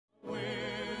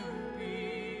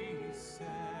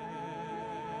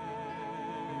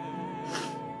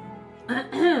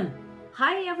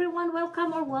Hi everyone,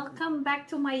 welcome back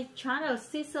to my channel,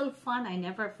 Sissel Fun. I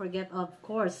never forget, of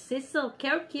course, Sissel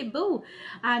Kyrkjebø,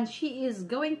 and she is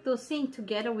going to sing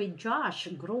together with Josh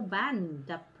Groban,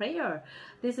 the prayer.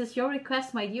 This is your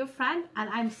request, my dear friend, and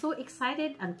I'm so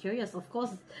excited and curious. Of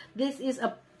course, this is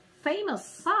a famous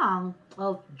song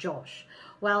of Josh.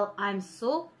 Well, I'm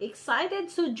so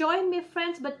excited, so join me,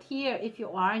 friends. But here, if you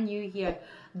are new here,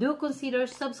 do consider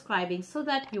subscribing so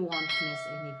that you won't miss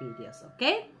any videos,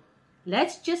 okay?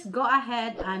 Let's just go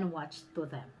ahead and watch to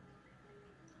them.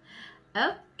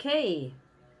 Okay.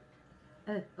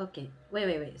 Okay.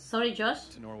 Wait. Sorry, Josh.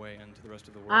 To Norway and to the rest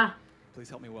of the world. Please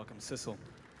help me welcome Sissel.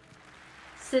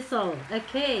 Sissel.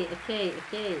 Okay.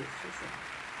 Sissel.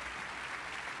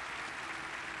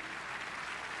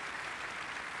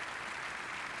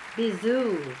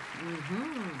 Bisous.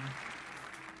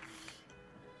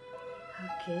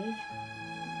 Okay.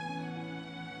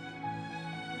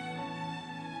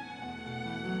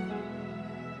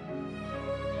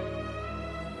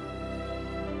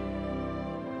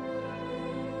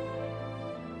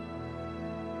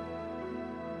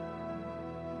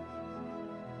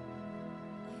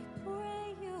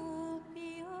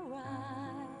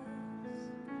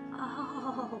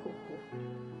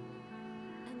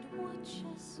 And watch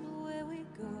us where we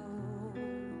go,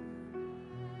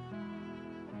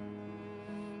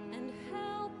 and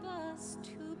help us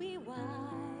to be wise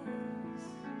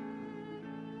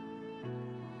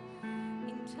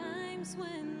in times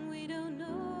when we don't know.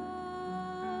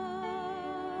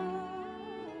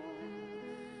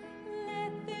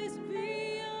 Let this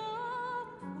be our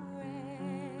prayer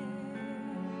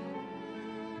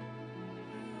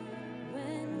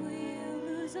when we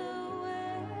lose our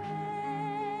way.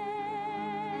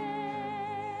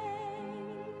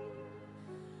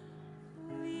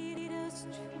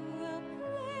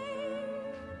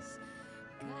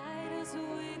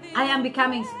 I am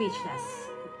becoming speechless.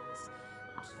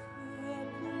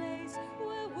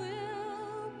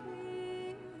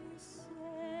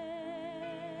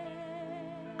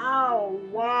 Oh,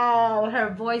 wow. Her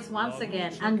voice once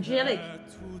again. Angelic.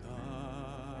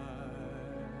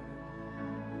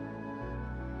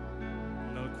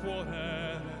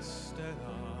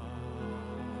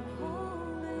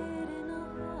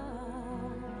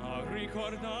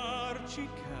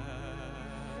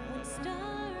 When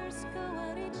stars go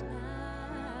out each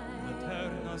night,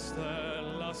 Eterna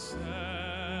stella se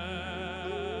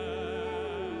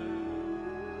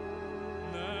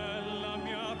nella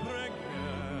mia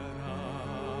preghiera.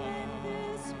 let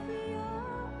this be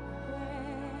our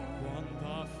prayer.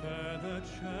 Quanta fede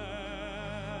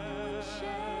c'è,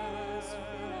 Shadows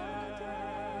fill our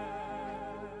day.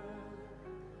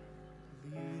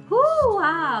 Ooh,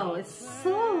 wow. It's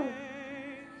so...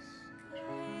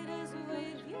 Guide us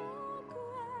with your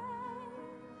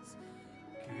grace.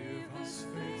 give us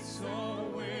faith so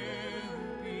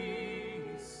we'll be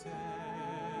saved.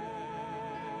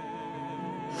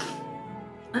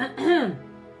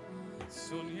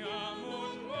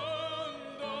 Sogniamo un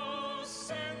mondo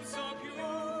senza più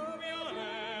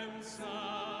violenza,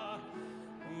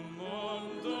 un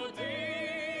mondo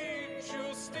di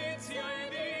giustizia e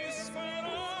di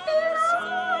speranza.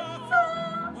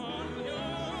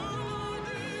 Ognuno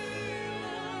di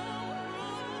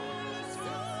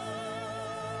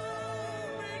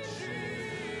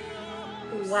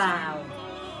noi Wow.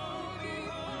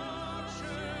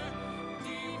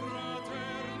 di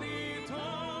fraternità.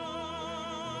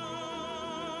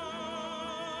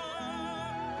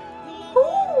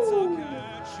 Ooh.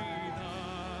 Che ci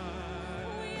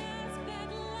dai We ask that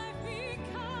life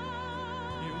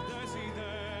become, il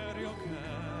desiderio che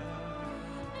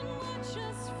and watch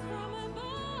us from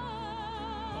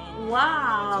above.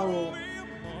 Wow. amore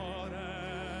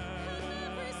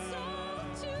Every soul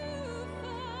to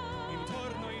find,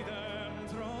 intorno e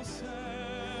dentro sé.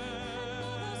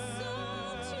 another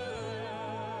soul to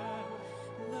love.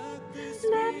 Let this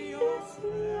Let be your this be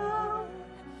prayer,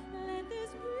 Let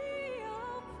this be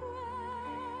our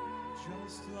prayer.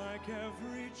 just like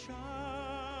every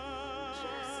child.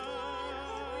 Just like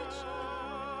every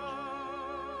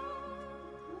child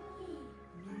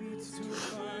needs to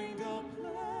find a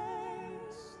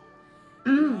place.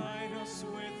 Mm. Guide us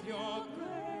with your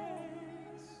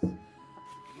grace.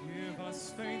 Give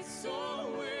us faith so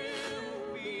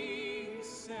we'll be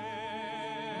saved.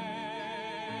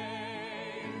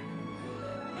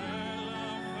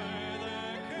 Nella fede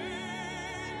che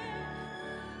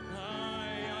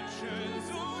hai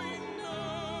acceso in noi.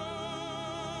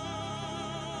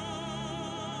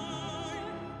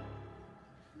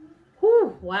 Whew,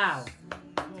 wow.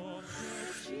 Dopo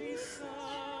ci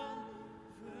salverà.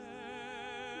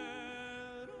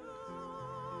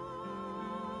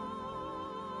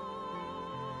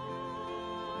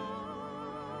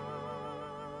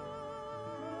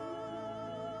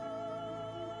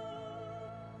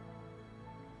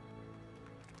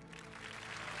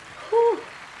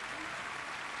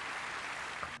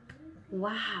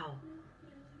 Wow.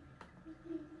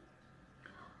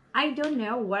 I don't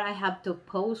know where I have to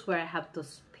pose, where I have to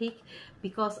speak,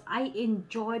 because I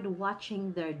enjoyed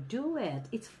watching their duet.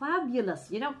 It's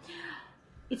fabulous, you know.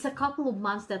 It's a couple of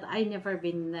months that I never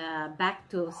been back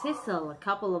to Sissel. A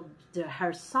couple of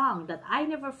her song that I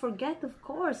never forget, of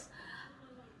course.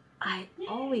 I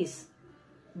always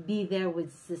be there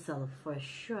with Sissel for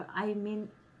sure. I mean,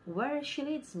 where she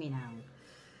leads me now.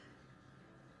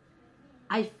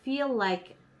 I feel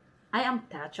like I am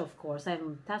touched, of course.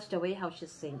 I'm touched the way how she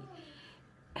sings.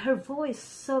 Her voice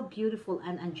so beautiful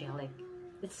and angelic.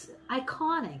 It's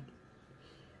iconic.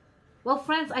 Well,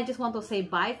 friends, I just want to say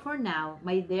bye for now.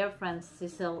 My dear friend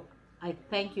Sissel, I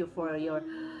thank you for your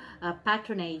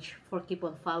patronage, for keep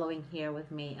on following here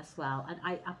with me as well. And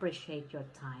I appreciate your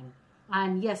time.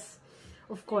 And yes,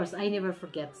 of course, I never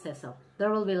forget Sissel.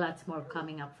 There will be lots more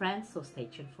coming up, friends, so stay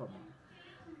tuned for more.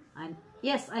 And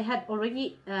yes, I had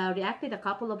already reacted a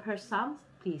couple of her songs.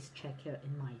 Please check here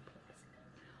in my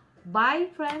playlist. Bye,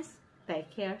 friends. Take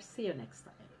care. See you next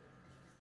time.